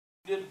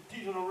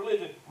seasonal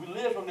religion. We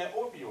live from that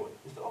opioid.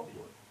 It's the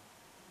opioid.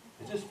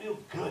 It just feels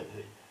good to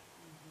you.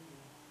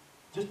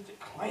 Just to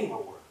claim a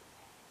word.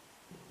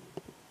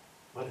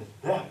 But it's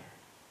better.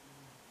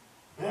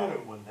 Better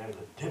when there's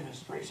a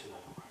demonstration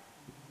of the word.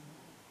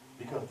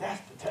 Because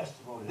that's the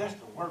testimony. That's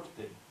the works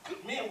that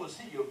good men will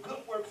see your good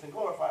works and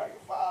glorify your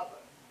Father.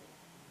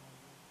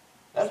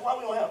 That's why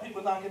we don't have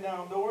people knocking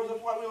down doors.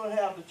 That's why we don't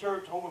have the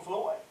church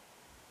overflowing.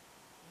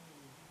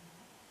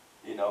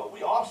 You know,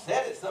 we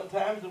offset it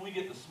sometimes and we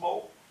get the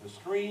smoke, the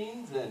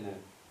screens, and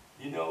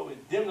you know, we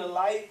dim the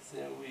lights,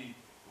 and we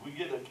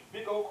get a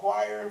big old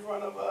choir in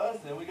front of us,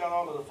 and we got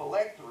all of the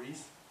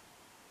phylacteries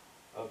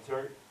of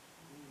church,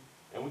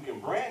 and we can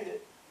brand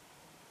it.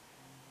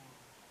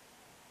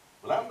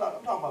 But I'm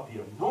talking about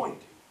the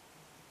anointing,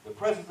 the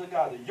presence of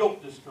God, the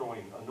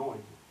yoke-destroying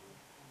anointing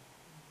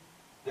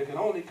that can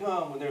only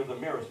come when there's a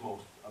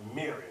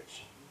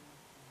marriage,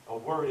 a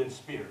word and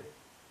spirit.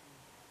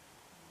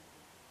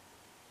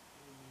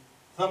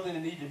 Something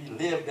that needs to be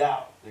lived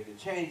out, that can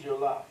change your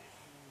life.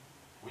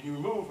 When you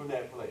remove from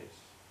that place.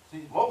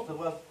 See, most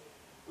of us,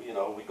 you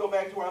know, we go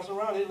back to our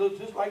surroundings, it looks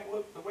just like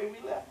the way we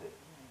left it.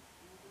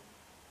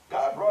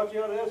 God brought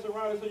you out of that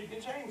surrounding so you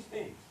can change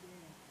things.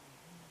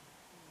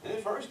 And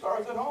it first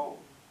starts at home.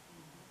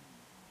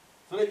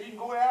 So that you can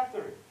go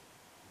after it.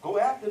 Go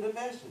after the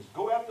message.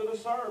 Go after the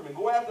sermon.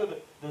 Go after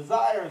the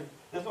desires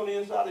that's on the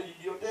inside of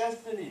your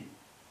destiny.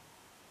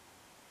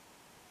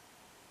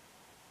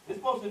 It's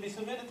supposed to be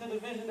submitted to the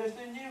vision that's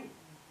in you.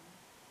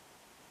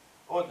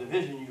 Or the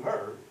vision you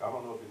heard. I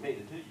don't know if it made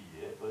it to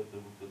you yet, but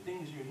the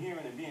things you're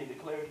hearing and being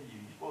declared to you,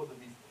 you're supposed to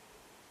be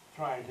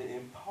trying to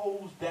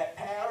impose that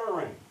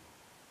pattern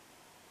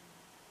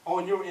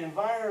on your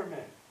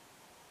environment.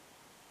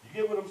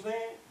 You get what I'm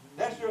saying?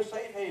 That's your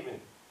safe haven.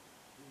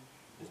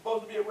 It's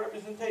supposed to be a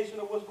representation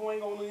of what's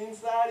going on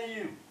inside of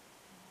you.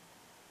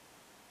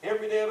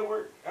 Every day of the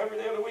work, every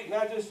day of the week,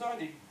 not just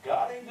Sunday.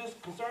 God ain't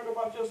just concerned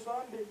about your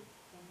Sunday.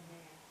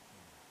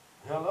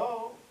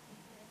 Hello?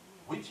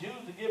 We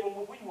choose to give him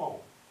what we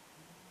want.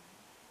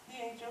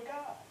 He ain't your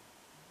God.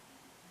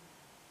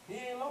 He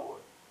ain't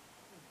Lord.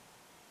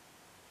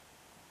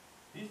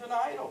 He's an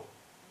idol.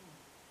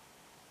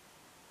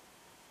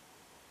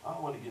 I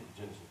want to get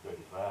to Genesis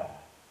 35.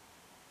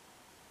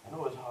 I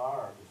know it's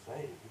hard to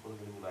say. People are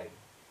going to be like,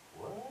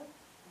 what?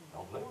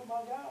 Don't play with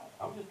my God.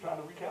 I'm just trying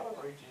to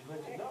recalibrate you and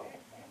let you know.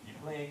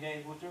 You're playing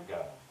games with your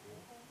God.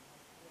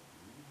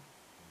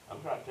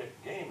 I'm trying to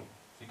take the game.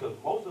 See, because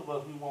most of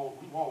us, we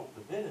want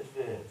the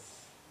benefits.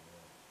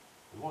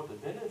 We want the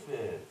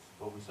benefits,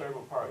 but we serve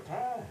them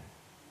part-time.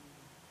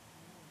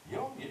 You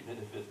don't get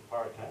benefits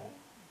part-time.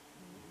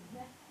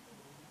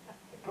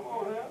 Come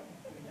on now.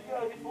 You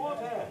got to get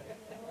full-time.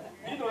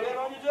 You know that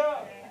on your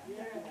job.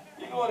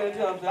 You go in there and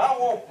tell them, I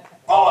want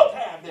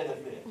full-time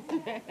benefits.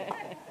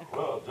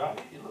 Well,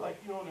 Johnny, you look like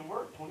you only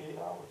work 28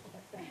 hours.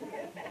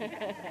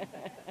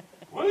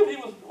 What if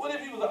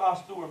he was an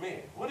austere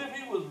man? What if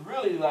he was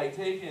really like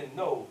taking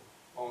note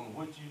on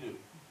what you do?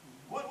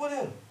 What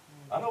if?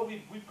 I know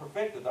we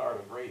perfected the art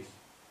of grace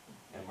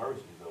and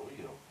mercy, so we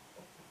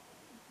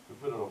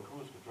put it on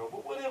cruise control.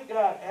 But what if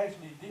God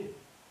actually did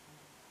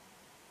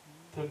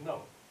took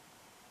note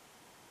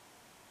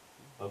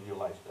of your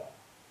lifestyle?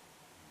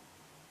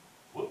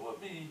 What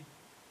would be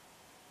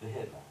the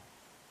headline?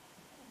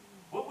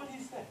 What would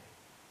he say?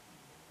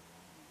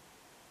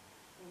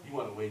 You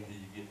want to wait till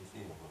you get to see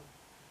him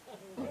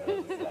on the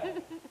other side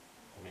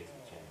to make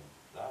some change.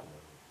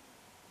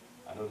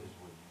 I know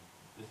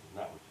this is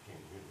not what you came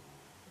here to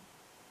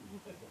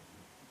do.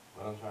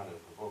 But I'm trying to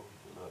provoke you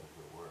to love and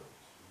good words.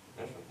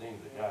 There's some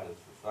things that God has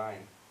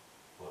assigned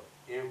for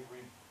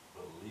every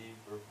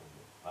believer from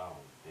the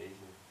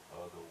foundation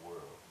of the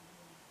world.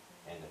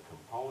 And the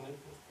component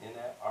that's in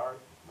that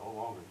ark is no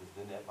longer just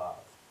in that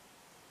box.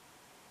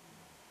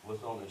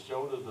 What's on the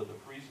shoulders of the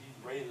priest he's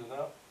raising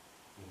up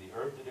in the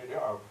earth today, there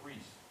are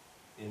priests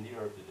in the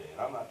earth today. And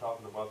I'm not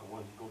talking about the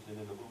ones who go sit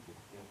in the booth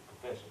in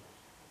confessionals.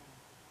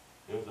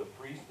 There's a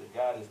priest that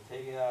God is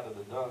taking out of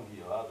the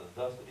dunghill, out of the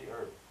dust of the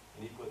earth,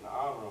 and he's putting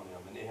honor on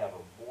them, and they have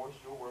a more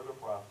sure word of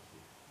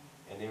prophecy.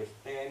 And they're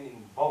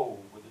standing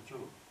bold with the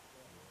truth.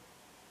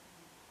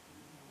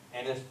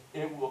 And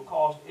it will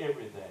cost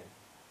everything.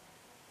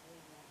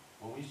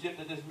 When we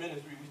shifted this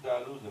ministry, we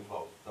started losing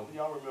folks. Some of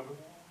y'all remember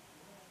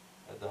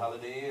at the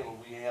Holiday Inn when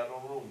we had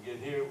no room. Get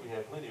here, we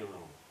had plenty of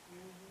room.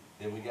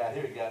 Then we got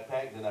here, it got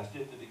packed, and I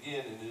shifted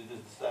again, and it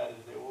just decided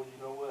to say, well,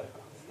 you know what?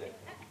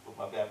 Put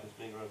my Baptist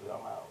finger and say,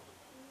 I'm out.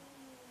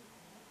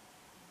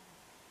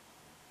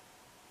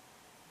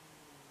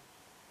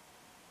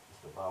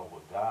 It's about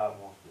what God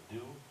wants to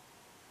do,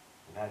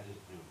 and not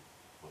just do,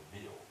 but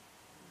build.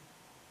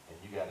 And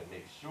you got to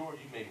make sure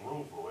you make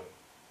room for it,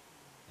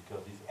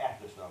 because he's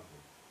after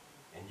something.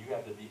 And you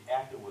have to be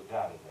after what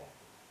God is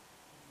after.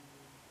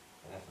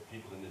 And that's the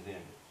people in his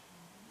image.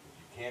 If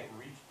you can't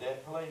reach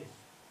that place,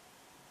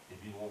 if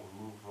you won't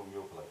move from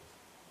your place,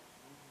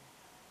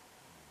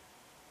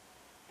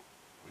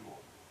 we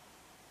won't.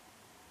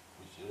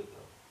 We should,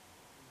 though.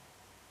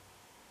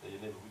 Tell your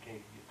neighbor, we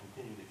can't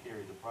continue to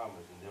carry the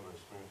promise and never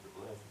experience the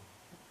blessing.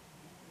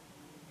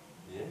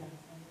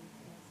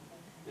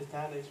 it's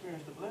time to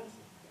experience the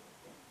blessing.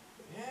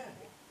 Yeah.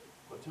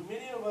 But too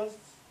many of us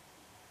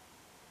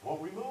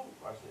won't remove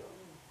ourselves.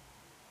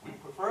 We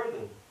prefer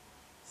to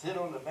sit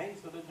on the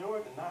banks of the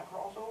Jordan and not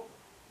cross over.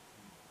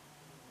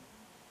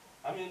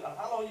 I mean,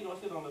 how long are you going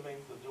to sit on the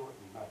banks of the Jordan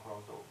and not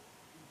cross over?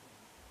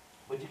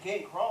 But you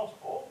can't cross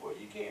over.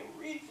 You can't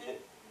reach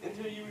it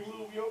until you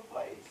remove your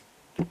place.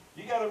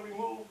 You got to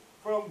remove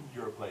from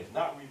your place,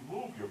 not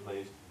remove your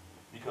place,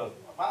 because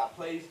my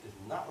place is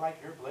not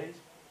like your place,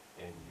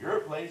 and your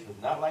place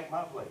is not like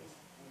my place.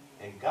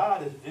 And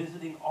God is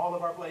visiting all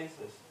of our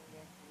places.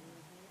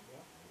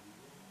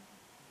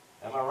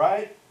 Am I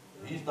right?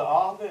 He's the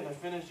author and the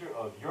finisher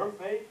of your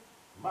faith,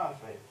 my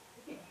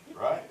faith.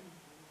 Right?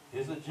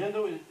 His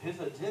agenda is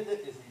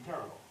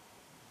eternal.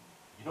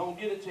 You don't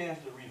get a chance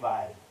to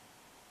revise it.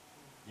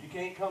 You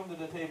can't come to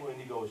the table and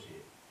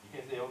negotiate. You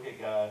can't say, okay,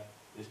 God,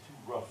 it's too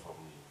rough for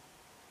me.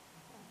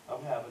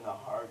 I'm having a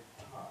hard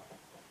time.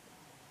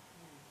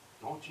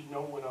 Don't you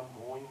know what I'm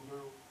going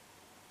through?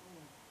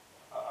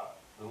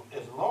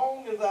 As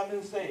long as I've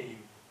been saved,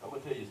 I'm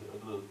going to tell you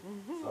a little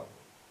something.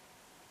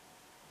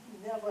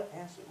 He never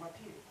answered my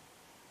tears.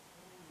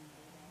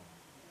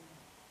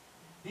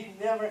 He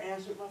never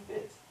answered my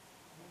fits.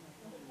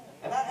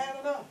 And I had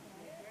enough.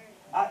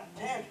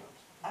 Tantrums.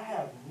 I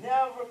have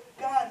never,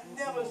 God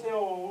never said,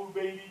 oh,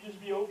 baby,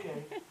 just be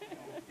okay.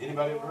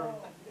 Anybody ever heard?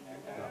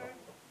 No.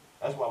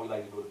 That's why we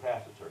like to go to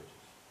pastor churches.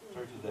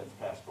 Churches that's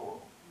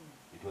pastoral.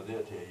 Because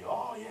they'll tell you,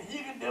 oh, yeah,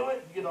 you can do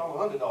it. You get all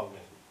the underdog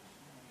messages.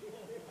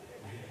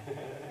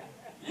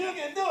 You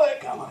can do it.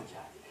 Come on,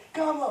 Johnny.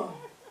 Come on.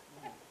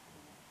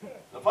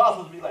 The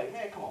apostles be like,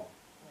 man, come on.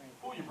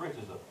 Pull your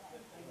britches up.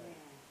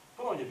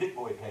 Put on your big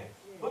boy pants.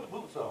 Put the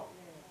boots on.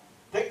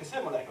 Take the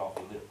Similac off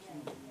your lips.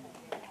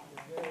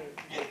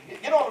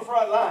 Get on the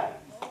front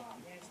lines.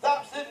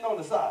 Stop sitting on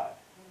the side.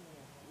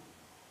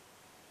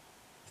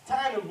 It's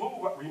time to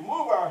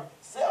remove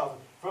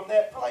ourselves from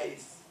that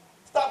place.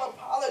 Stop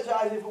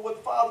apologizing for what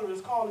the Father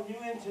is calling you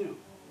into.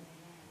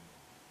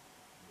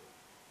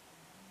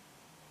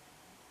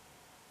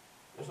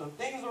 There's some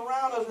things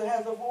around us that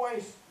has a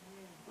voice.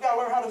 We got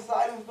to learn how to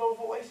silence those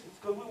voices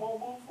because we won't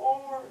move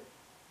forward.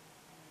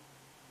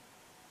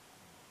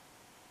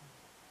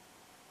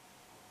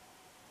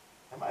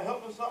 Am I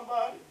helping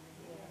somebody?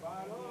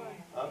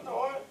 I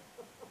know it.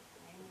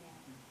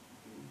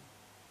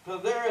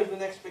 Because there is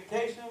an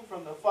expectation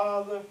from the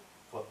Father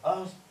for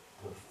us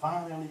to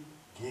finally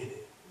get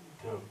it,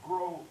 to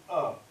grow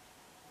up.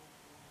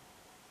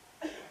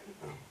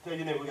 Tell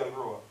your neighbor we got to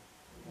grow up.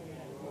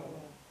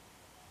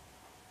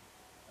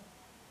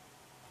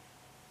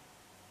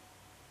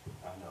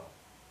 I know.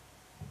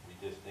 We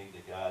just think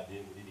that God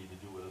did what he needed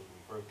to do with us when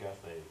we first got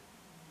saved.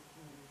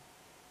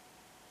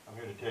 I'm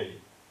here to tell you.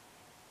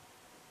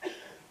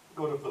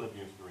 Go to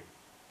Philippians 3.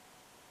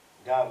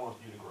 God wants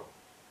you to grow.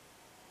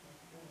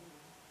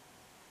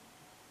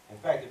 In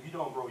fact, if you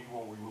don't grow, you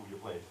won't remove your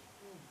place.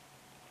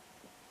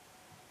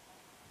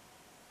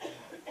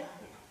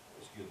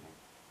 Excuse me.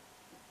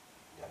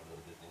 Got a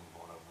little bit thing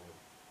going up there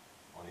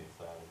on the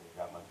inside of it.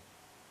 Got my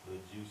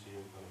little juice here.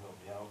 It's going to help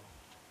me out.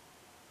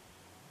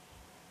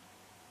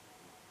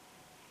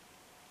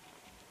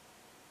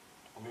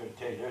 I'm here to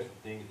tell you there's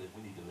some things that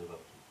we need to live up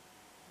to.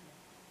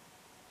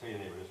 Tell your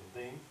neighbor, there's some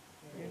things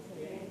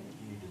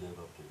you need to live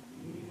up to.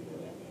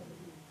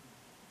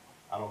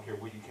 I don't care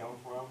where you come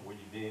from, where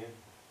you've been.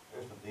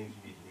 There's some things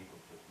you need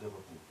to live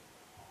up to.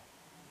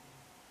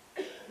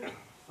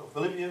 So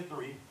Philippians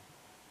 3,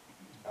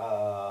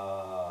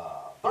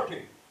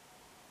 13.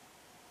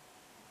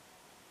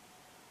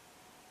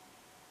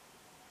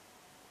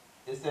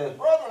 It says,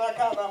 brethren, I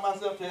count not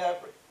myself to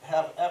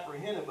have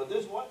apprehended, but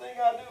this one thing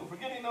I do,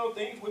 forgetting those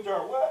things which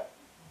are what?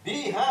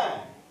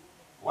 Behind.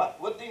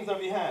 What things are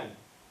behind?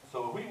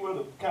 So if we were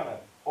to kind of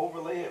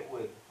overlay it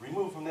with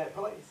remove from that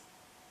place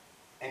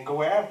and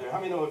go after, how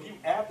many know if you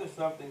after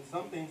something,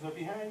 some things are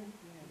behind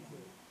you?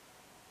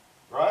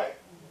 Right?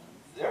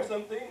 There are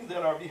some things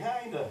that are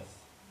behind us.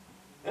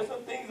 There's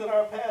some things in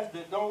our past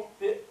that don't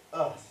fit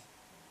us.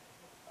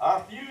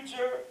 Our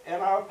future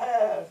and our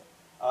past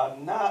are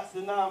not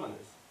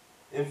synonymous.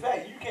 In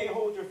fact, you can't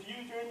hold your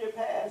future and your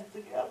past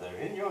together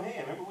in your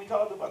hand. Remember we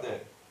talked about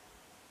that.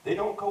 They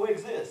don't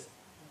coexist.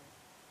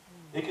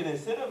 It can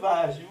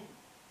incentivize you.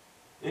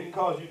 It can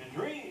cause you to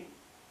dream.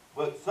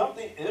 But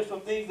there's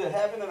some things that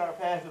happen in our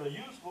past that are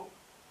useful.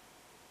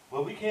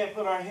 But we can't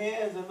put our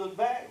hands and look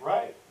back,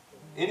 right?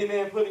 Any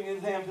man putting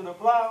his hand to the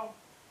plow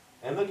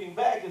and looking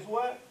back is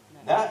what?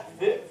 Not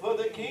fit for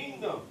the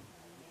kingdom.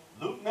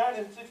 Luke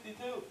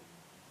 9:62.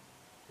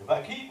 If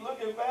I keep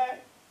looking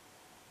back,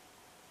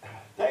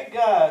 thank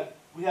God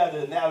we have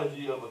the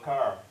analogy of a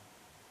car.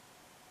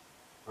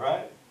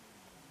 Right?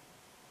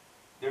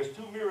 There's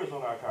two mirrors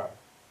on our car.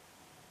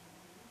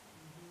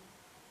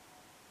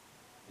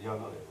 Y'all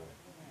know that,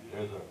 right?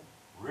 There's a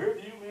rear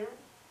view mirror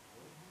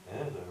and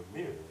there's a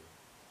mirror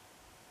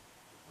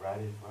right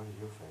in front of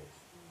your face.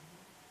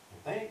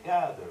 And thank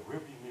God the rear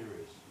view mirror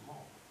is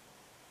small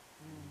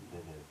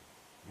than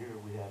the mirror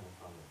we have in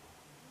front of us.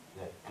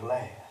 That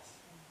glass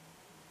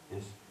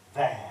is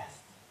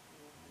vast.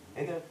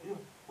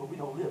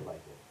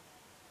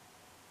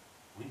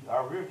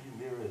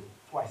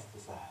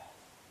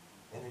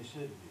 they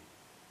shouldn't be.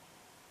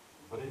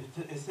 But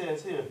it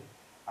says here,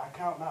 I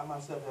count not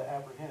myself as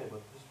apprehended,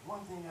 but this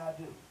one thing I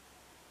do.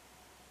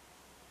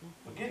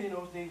 Forgetting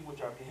those things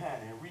which are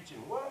behind and reaching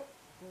what?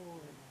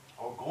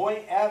 Or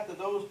going after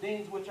those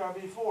things which are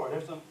before.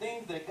 There's some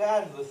things that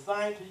God has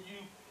assigned to you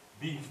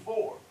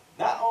before.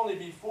 Not only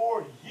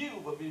before you,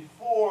 but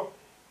before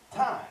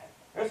time.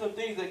 There's some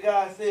things that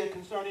God said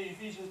concerning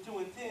Ephesians 2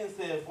 and 10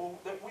 says, for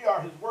that we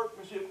are his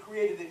workmanship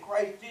created in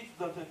Christ Jesus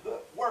unto good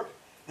works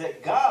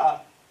that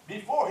God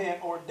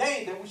beforehand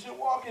ordained that we should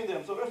walk in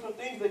them. So there's some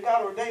things that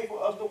God ordained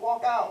for us to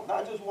walk out.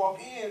 Not just walk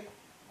in,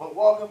 but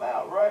walk them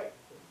out, right?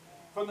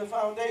 From the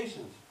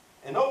foundations.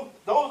 And those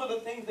are the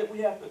things that we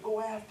have to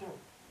go after.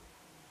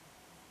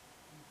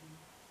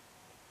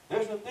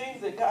 There's some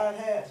things that God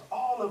has,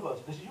 all of us,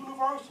 that's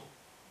universal.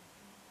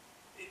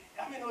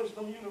 I mean, there's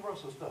some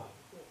universal stuff.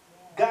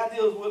 God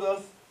deals with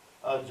us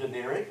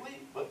generically,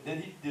 but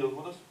then he deals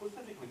with us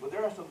specifically. But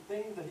there are some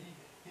things that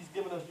he's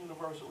given us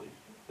universally.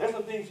 There's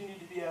some things you need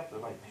to be after,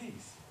 like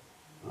peace,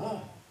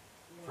 love,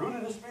 fruit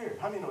of the Spirit.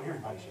 How many know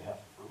everybody should have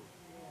some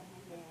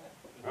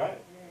fruit? Right?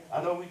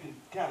 I know we can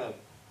kind of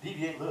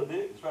deviate a little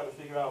bit and try to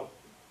figure out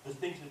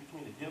distinction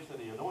between the gifts and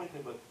the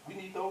anointing, but we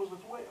need those as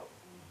well.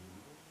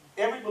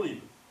 Every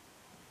believer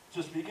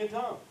should speak in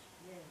tongues.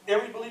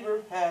 Every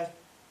believer has,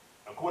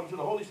 according to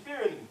the Holy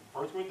Spirit in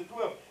 1 Corinthians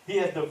 12, he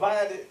has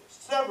divided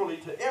severally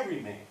to every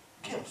man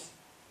gifts.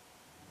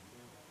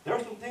 There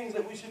are some things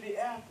that we should be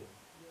after.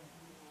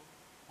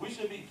 We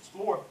should be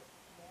more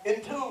in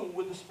tune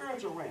with the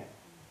spiritual realm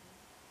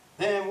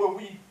than where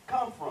we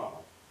come from,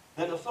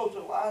 than the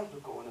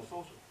sociological and the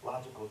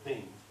sociological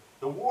things.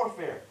 The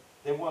warfare,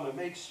 they want to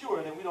make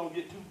sure that we don't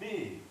get too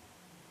big.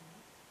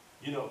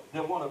 You know,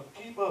 they want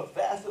to keep us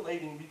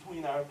vacillating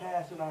between our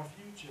past and our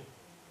future.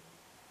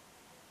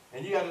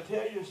 And you got to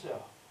tell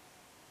yourself,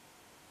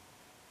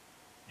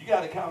 you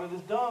got to count it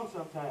as dung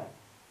sometimes.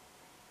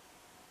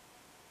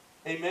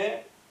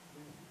 Amen?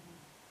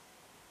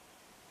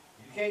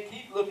 You can't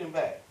keep looking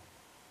back.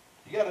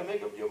 You got to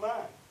make up your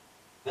mind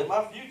that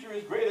my future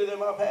is greater than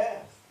my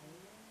past.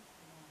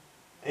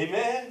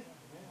 Amen?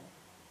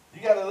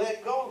 You got to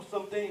let go of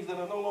some things that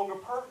are no longer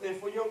pertinent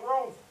for your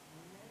growth.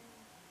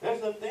 There's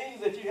some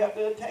things that you have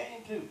to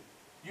attain to.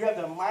 You have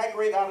to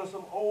migrate out of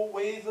some old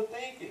ways of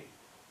thinking.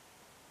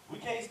 We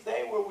can't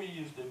stay where we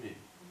used to be.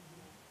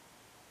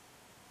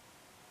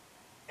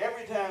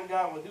 Every time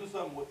God would do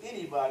something with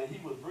anybody,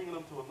 he was bringing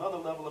them to another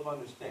level of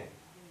understanding.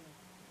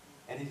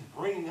 And he's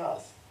bringing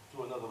us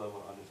to another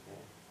level of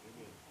understanding.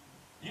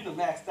 You done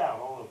maxed out. I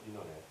don't know if you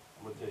know that.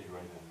 I'm going to tell you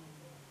right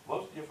now.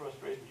 Most of your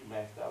frustration, you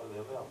maxed out at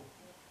that level.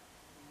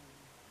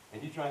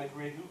 And you're trying to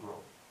create new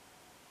growth.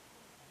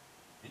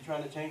 You're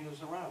trying to change the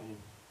surroundings.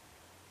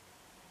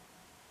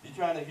 You're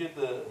trying to get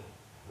the,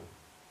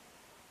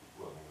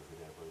 well, I'm going to say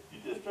that, but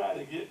you're just trying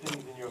to get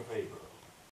things in your favor.